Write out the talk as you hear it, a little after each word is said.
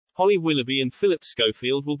Holly Willoughby and Philip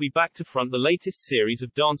Schofield will be back to front the latest series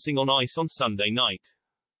of Dancing on Ice on Sunday night.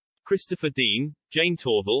 Christopher Dean, Jane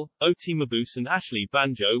Torval, Oti Mabuse and Ashley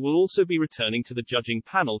Banjo will also be returning to the judging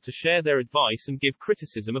panel to share their advice and give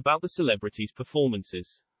criticism about the celebrities'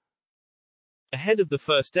 performances. Ahead of the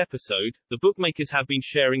first episode, the bookmakers have been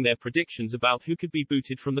sharing their predictions about who could be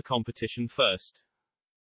booted from the competition first.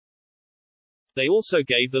 They also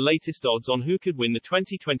gave the latest odds on who could win the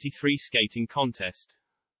 2023 skating contest.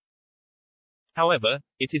 However,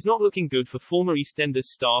 it is not looking good for former EastEnders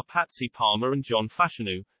star Patsy Palmer and John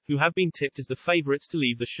Fashanu, who have been tipped as the favourites to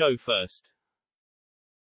leave the show first.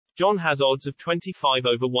 John has odds of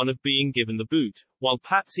 25/1 of being given the boot, while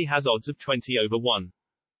Patsy has odds of 20/1.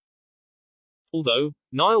 Although,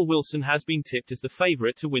 Niall Wilson has been tipped as the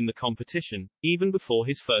favourite to win the competition, even before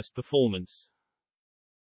his first performance.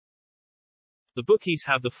 The bookies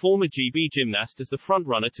have the former GB gymnast as the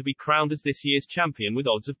frontrunner to be crowned as this year's champion with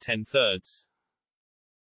odds of 10/3.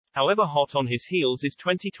 However, hot on his heels is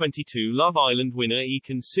 2022 Love Island winner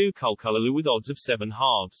Ekin-Su Kulkulelu with odds of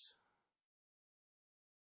 7/2.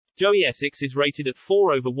 Joey Essex is rated at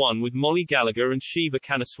 4/1 with Molly Gallagher and Shiva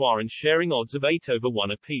Kanaswaran sharing odds of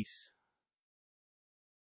 8/1 apiece.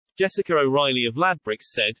 Jessica O'Reilly of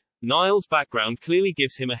Ladbrokes said, Niall's background clearly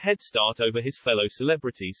gives him a head start over his fellow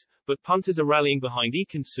celebrities, but punters are rallying behind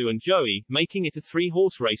Ekin-Su and Joey, making it a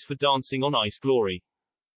three-horse race for Dancing on Ice glory.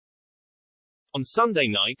 On Sunday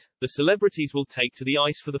night, the celebrities will take to the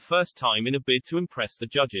ice for the first time in a bid to impress the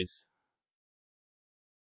judges.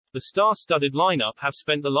 The star-studded lineup have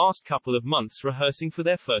spent the last couple of months rehearsing for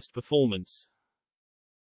their first performance.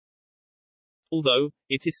 Although,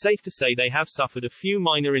 it is safe to say they have suffered a few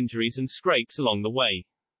minor injuries and scrapes along the way.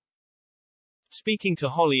 Speaking to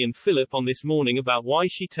Holly and Philip on This Morning about why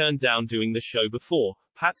she turned down doing the show before,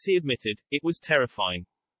 Patsy admitted, "It was terrifying.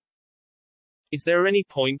 Is there any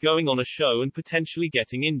point going on a show and potentially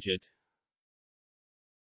getting injured?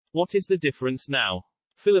 What is the difference now?"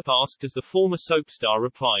 Philip asked as the former soap star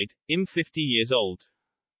replied, "I'm 50 years old.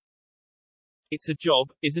 It's a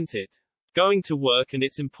job, isn't it? Going to work, and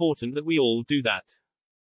it's important that we all do that.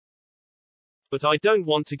 But I don't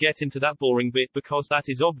want to get into that boring bit because that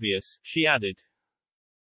is obvious," she added.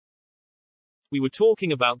 "We were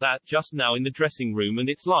talking about that just now in the dressing room, and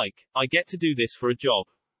it's like, I get to do this for a job.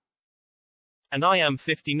 And I am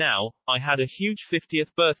 50 now. I had a huge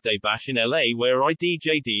 50th birthday bash in LA where I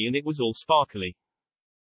DJ'd and it was all sparkly.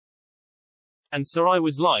 And so I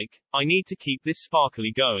was like, I need to keep this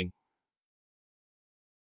sparkly going.